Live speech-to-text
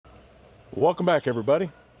Welcome back, everybody.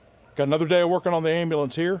 Got another day of working on the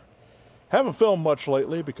ambulance here. Haven't filmed much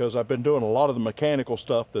lately because I've been doing a lot of the mechanical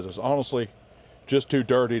stuff that is honestly just too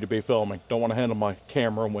dirty to be filming. Don't want to handle my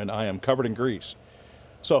camera when I am covered in grease.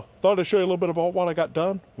 So thought I'd show you a little bit about what I got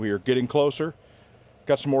done. We are getting closer.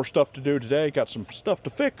 Got some more stuff to do today. Got some stuff to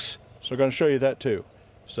fix. So I'm going to show you that too.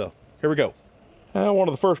 So here we go. One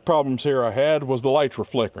of the first problems here I had was the lights were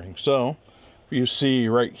flickering. So you see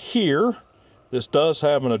right here, this does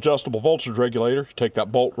have an adjustable voltage regulator. You take that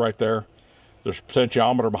bolt right there. There's a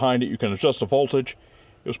potentiometer behind it. You can adjust the voltage.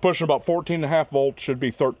 It was pushing about 14.5 volts, should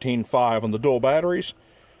be 13.5 on the dual batteries.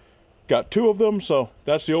 Got two of them, so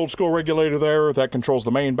that's the old school regulator there. That controls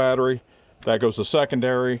the main battery. That goes to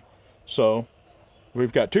secondary. So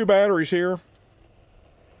we've got two batteries here.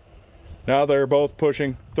 Now they're both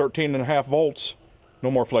pushing 13.5 volts.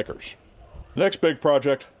 No more flickers. The next big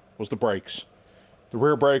project was the brakes. The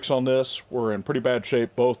rear brakes on this were in pretty bad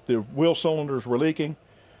shape. Both the wheel cylinders were leaking.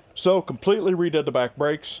 So completely redid the back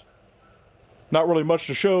brakes. Not really much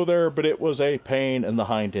to show there, but it was a pain in the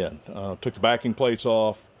hind end. Took the backing plates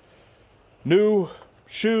off. New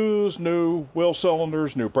shoes, new wheel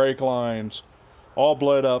cylinders, new brake lines. All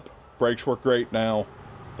bled up. Brakes work great now.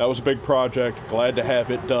 That was a big project. Glad to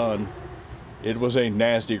have it done. It was a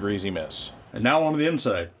nasty, greasy mess. And now on to the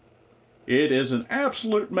inside. It is an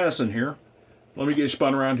absolute mess in here. Let me get you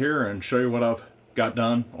spun around here and show you what I've got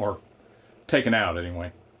done, or taken out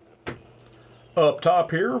anyway. Up top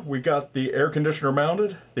here, we got the air conditioner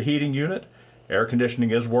mounted, the heating unit. Air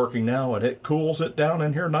conditioning is working now and it cools it down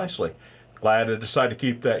in here nicely. Glad I decided to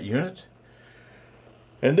keep that unit.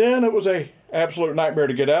 And then it was a absolute nightmare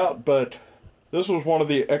to get out, but this was one of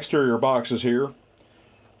the exterior boxes here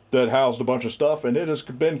that housed a bunch of stuff, and it has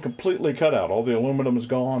been completely cut out. All the aluminum is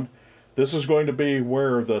gone. This is going to be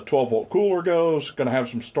where the 12-volt cooler goes. Going to have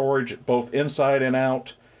some storage both inside and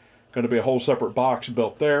out. Going to be a whole separate box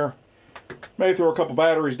built there. May throw a couple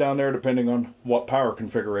batteries down there depending on what power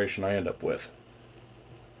configuration I end up with.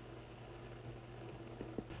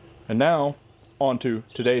 And now, on to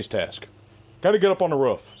today's task. Got to get up on the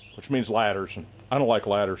roof, which means ladders. And I don't like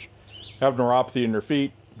ladders. Have neuropathy in your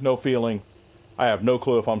feet, no feeling. I have no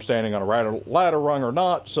clue if I'm standing on a ladder rung or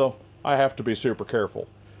not, so I have to be super careful.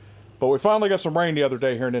 But we finally got some rain the other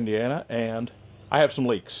day here in Indiana, and I have some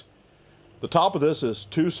leaks. The top of this is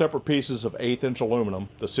two separate pieces of 1/8-inch aluminum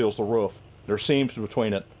that seals the roof. There's seams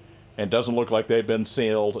between it, and it doesn't look like they've been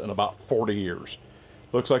sealed in about 40 years.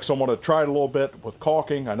 Looks like someone had tried a little bit with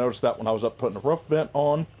caulking. I noticed that when I was up putting the roof vent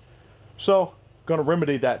on. So, going to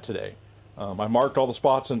remedy that today. I marked all the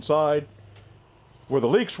spots inside where the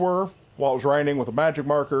leaks were while it was raining with a magic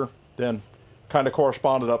marker, then kind of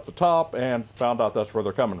corresponded up the top and found out that's where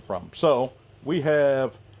they're coming from. So we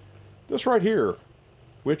have this right here,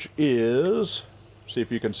 which is, see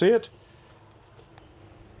if you can see it,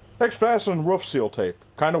 X-Fasten roof seal tape.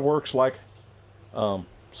 Kind of works like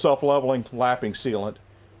self-leveling lapping sealant,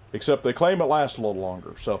 except they claim it lasts a little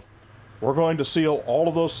longer. So we're going to seal all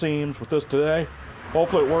of those seams with this today.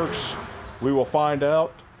 Hopefully it works. We will find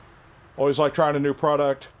out. Always like trying a new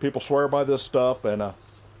product. People swear by this stuff, and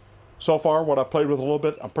so far, what I've played with a little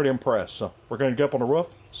bit, I'm pretty impressed. So we're going to get up on the roof,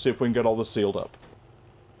 see if we can get all this sealed up.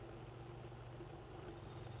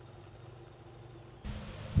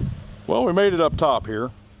 Well, we made it up top here.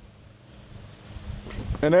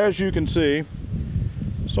 And as you can see,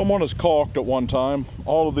 someone has caulked at one time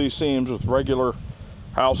all of these seams with regular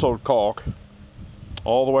household caulk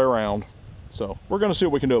all the way around. So we're going to see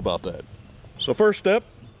what we can do about that. So first step,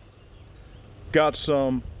 got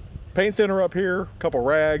some paint thinner up here, a couple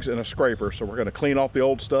rags, and a scraper. So we're going to clean off the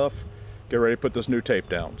old stuff, get ready to put this new tape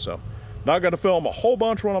down. So not going to film a whole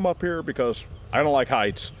bunch when I'm up here because I don't like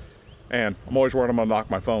heights, and I'm always worried I'm going to knock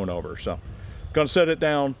my phone over. So going to set it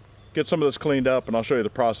down, get some of this cleaned up, and I'll show you the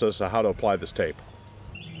process of how to apply this tape.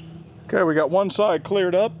 Okay, we got one side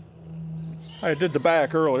cleared up. I did the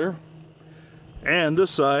back earlier, and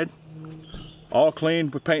this side all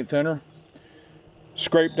cleaned with paint thinner.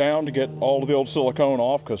 Scrape down to get all of the old silicone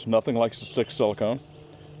off because nothing likes to stick silicone.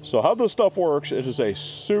 So how this stuff works, it is a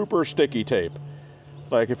super sticky tape.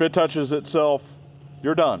 Like if it touches itself,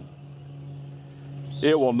 you're done.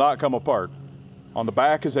 It will not come apart. On the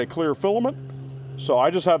back is a clear filament. So I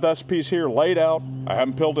just have that piece here laid out. I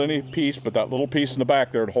haven't peeled any piece, but that little piece in the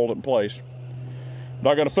back there to hold it in place. I'm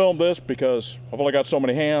not going to film this because I've only got so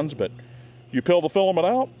many hands, but you peel the filament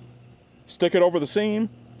out, stick it over the seam,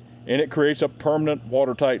 and it creates a permanent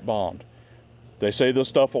watertight bond. They say this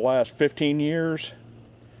stuff will last 15 years,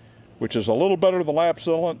 which is a little better than lap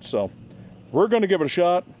sealant, so we're going to give it a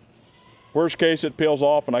shot. Worst case, it peels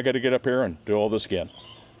off and I got to get up here and do all this again.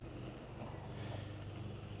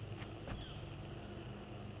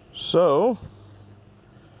 So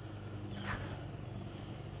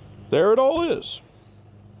there it all is.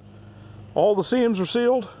 All the seams are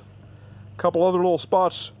sealed. A couple other little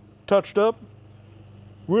spots touched up.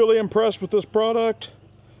 Really impressed with this product.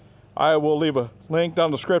 I will leave a link down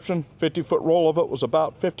in the description. 50-foot roll of it was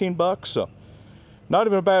about 15 bucks, so not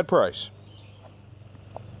even a bad price.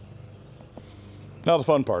 Now the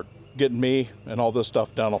fun part, getting me and all this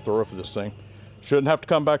stuff down off the roof of this thing. Shouldn't have to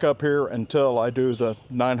come back up here until I do the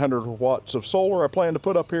 900 watts of solar I plan to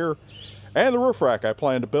put up here and the roof rack I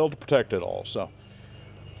plan to build to protect it all. So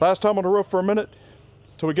last time on the roof for a minute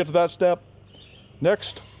till we get to that step.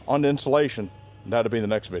 Next on the insulation. That'll be the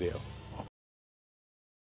next video.